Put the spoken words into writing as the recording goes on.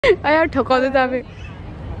यार ठोका दे था अभी.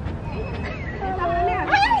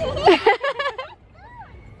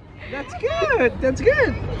 That's good. That's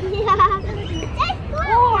good.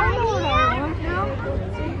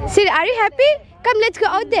 Sid, are you happy? Come, let's go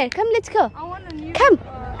out there. Come, let's go. Come.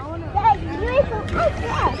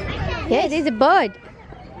 Yeah, there's a bird.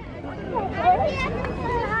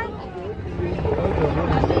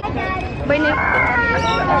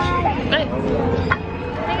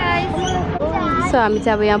 Hey guys. So हामी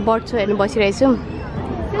चाहिँ अब यहाँ बर्ड छौ हेर्न बसिरहेछौँ.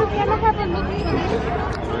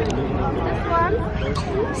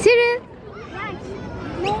 Cyril.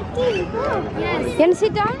 Yes. Can you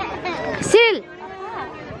sit down? Cyril.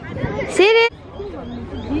 Cyril.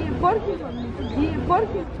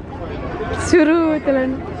 सुरु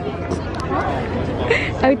तेलन.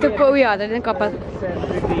 अभी तो कोई आता नहीं couple.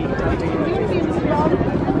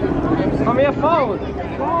 On your phone.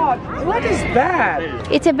 God, what is that?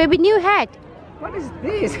 It's a baby new hat. What is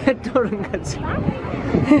this? Don't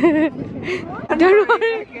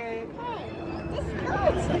worry.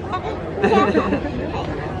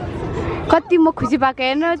 कति म खुसी भएको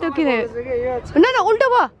हेर्न त्यो किन न उल्टो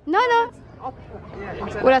भयो न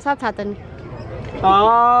उरा सब थाहा त नि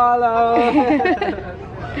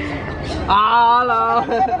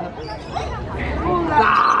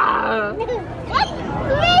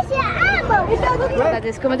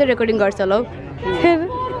त्यसको मात्रै रेकर्डिङ गर्छ होला हौ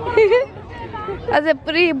अझ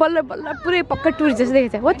पुरै बल्ल बल्ल पुरै पक्का टुरिस्ट जस्तो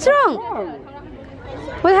देखेछ व्हाट्स रङ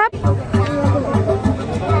What happened?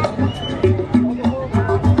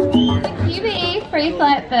 QBE Free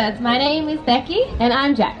Flight Birds. My name is Becky. And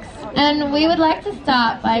I'm Jax. And we would like to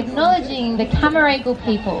start by acknowledging the Camaragal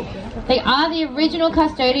people. They are the original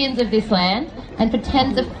custodians of this land, and for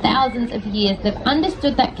tens of thousands of years they've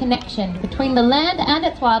understood that connection between the land and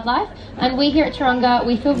its wildlife, and we here at Taronga,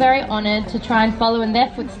 we feel very honoured to try and follow in their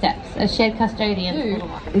footsteps as shared custodians.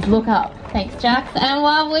 Is look up. Thanks, Jax. And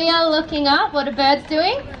while we are looking up, what are birds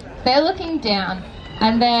doing? They're looking down,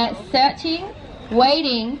 and they're searching,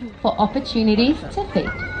 waiting for opportunities to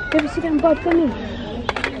feed. Baby, sit down, bird, come in.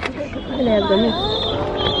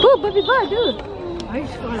 Oh, baby bird, dude.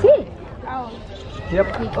 See? Yep.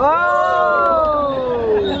 Oh!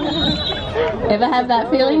 Ever have that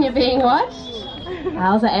feeling you're being watched?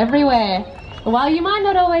 Owls are everywhere. While you might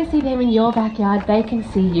not always see them in your backyard, they can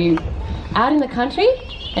see you. Out in the country,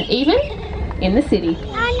 and even in the city.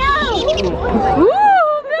 I know!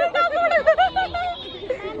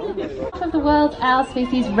 Half of the world's owl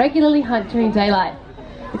species regularly hunt during daylight.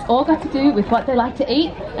 It's all got to do with what they like to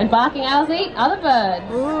eat, and barking owls eat other birds.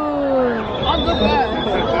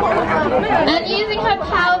 And using her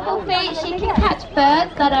powerful feet, she can catch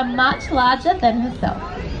birds that are much larger than herself.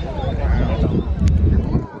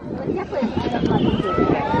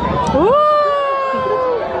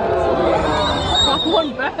 One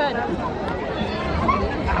bird.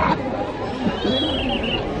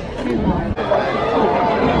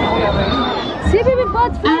 See, baby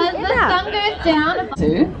birds. As the sun goes down,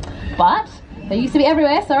 but they used to be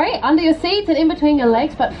everywhere, under your seats and in between your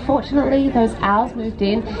legs, but fortunately those owls moved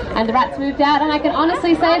in and the rats moved out, and I can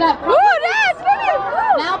honestly say that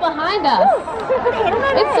now behind us.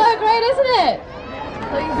 It's so great, isn't it?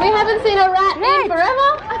 We haven't seen a rat in forever.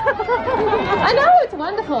 I know, it's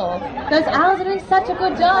wonderful. Those owls are doing such a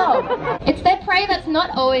good job. It's their prey that's not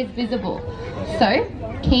always visible. So,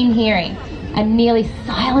 keen hearing and nearly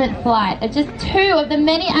silent flight are just two of the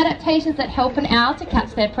many adaptations that help an owl to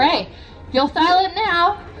catch their prey. If you're silent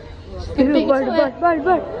now, just get big to it. Bird.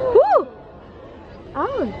 Woo!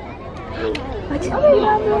 Owl.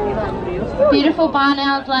 Beautiful barn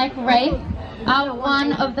owls like Wraith are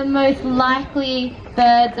one of the most likely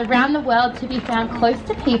birds around the world to be found close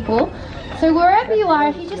to people. So wherever you are,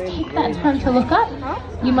 if you just take that time to look up,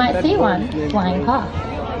 you might see one flying past.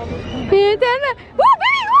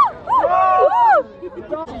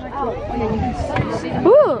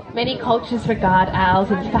 Many cultures regard owls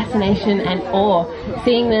with fascination and awe,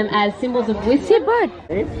 seeing them as symbols of wisdom. Bird.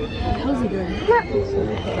 How's he doing?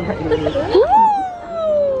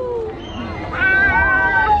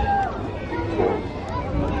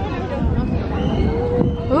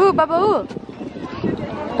 Ooh, Baba, ooh.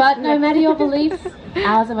 But no matter your beliefs,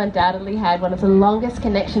 owls have undoubtedly had one of the longest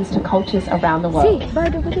connections to cultures around the world. See,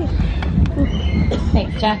 bird over there.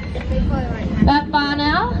 Thanks, Jack. That barn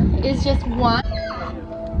owl is just one.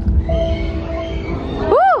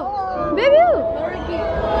 Ooh, baby, ooh.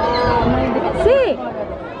 See.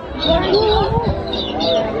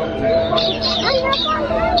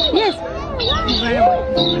 Yes.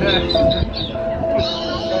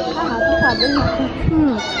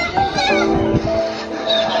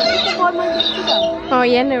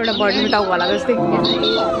 यहाँ एउटा bird tau होला जस्तै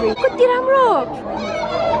कति राम्रो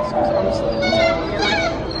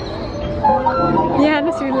यहाँ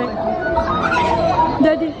न Cyril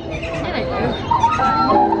Daddy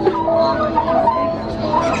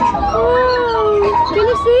can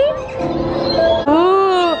you see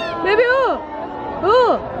oh baby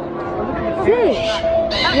oh see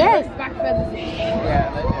yes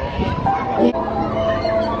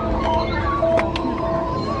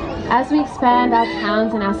As we expand our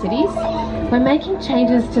towns and our cities, we're making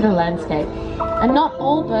changes to the landscape, and not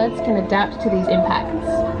all birds can adapt to these impacts.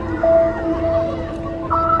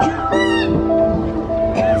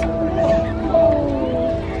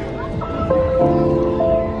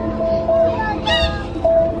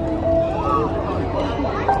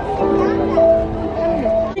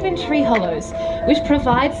 Live in tree hollows, which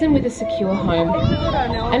provides them with a secure home.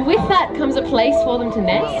 And with that comes a place for them to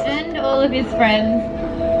nest. And all of his friends.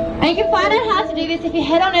 And you can find out how to do this if you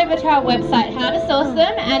head on over to our website, How to Source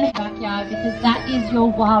Them and Backyard, because that is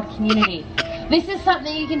your wild community. This is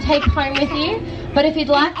something you can take home with you, but if you'd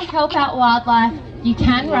like to help out wildlife, you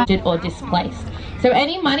can write it or displaced. So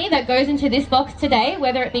any money that goes into this box today,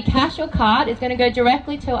 whether it be cash or card, is going to go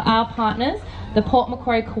directly to our partners, the Port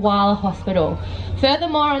Macquarie Koala Hospital.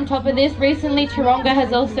 Furthermore, on top of this, recently Taronga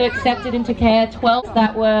has also accepted into care 12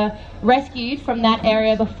 that were rescued from that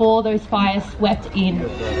area before those fires swept in.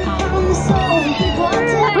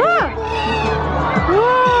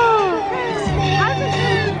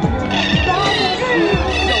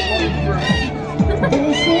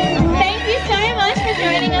 Thank you so much for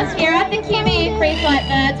joining us here at the QBE Free Flight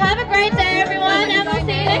Birds. Have a great day everyone, and we'll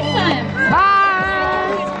see you next time. bye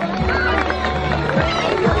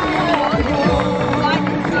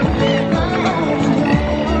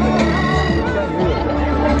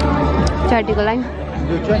Charity line.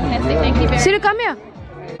 Fantastic, thank you very much. Cyril, come here.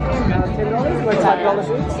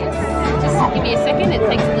 Just give me a second, it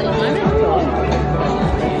takes a little moment.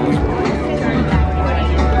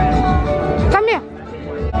 Come here.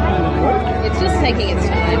 It's just taking its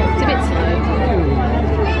time. It's a bit slow.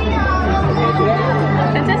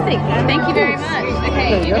 Fantastic. Thank you very much.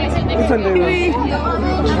 Okay, you guys sit next to me.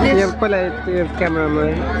 You put a camera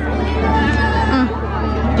man.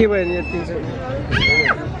 Give it a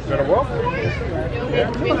Is that a wolf?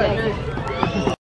 Yeah.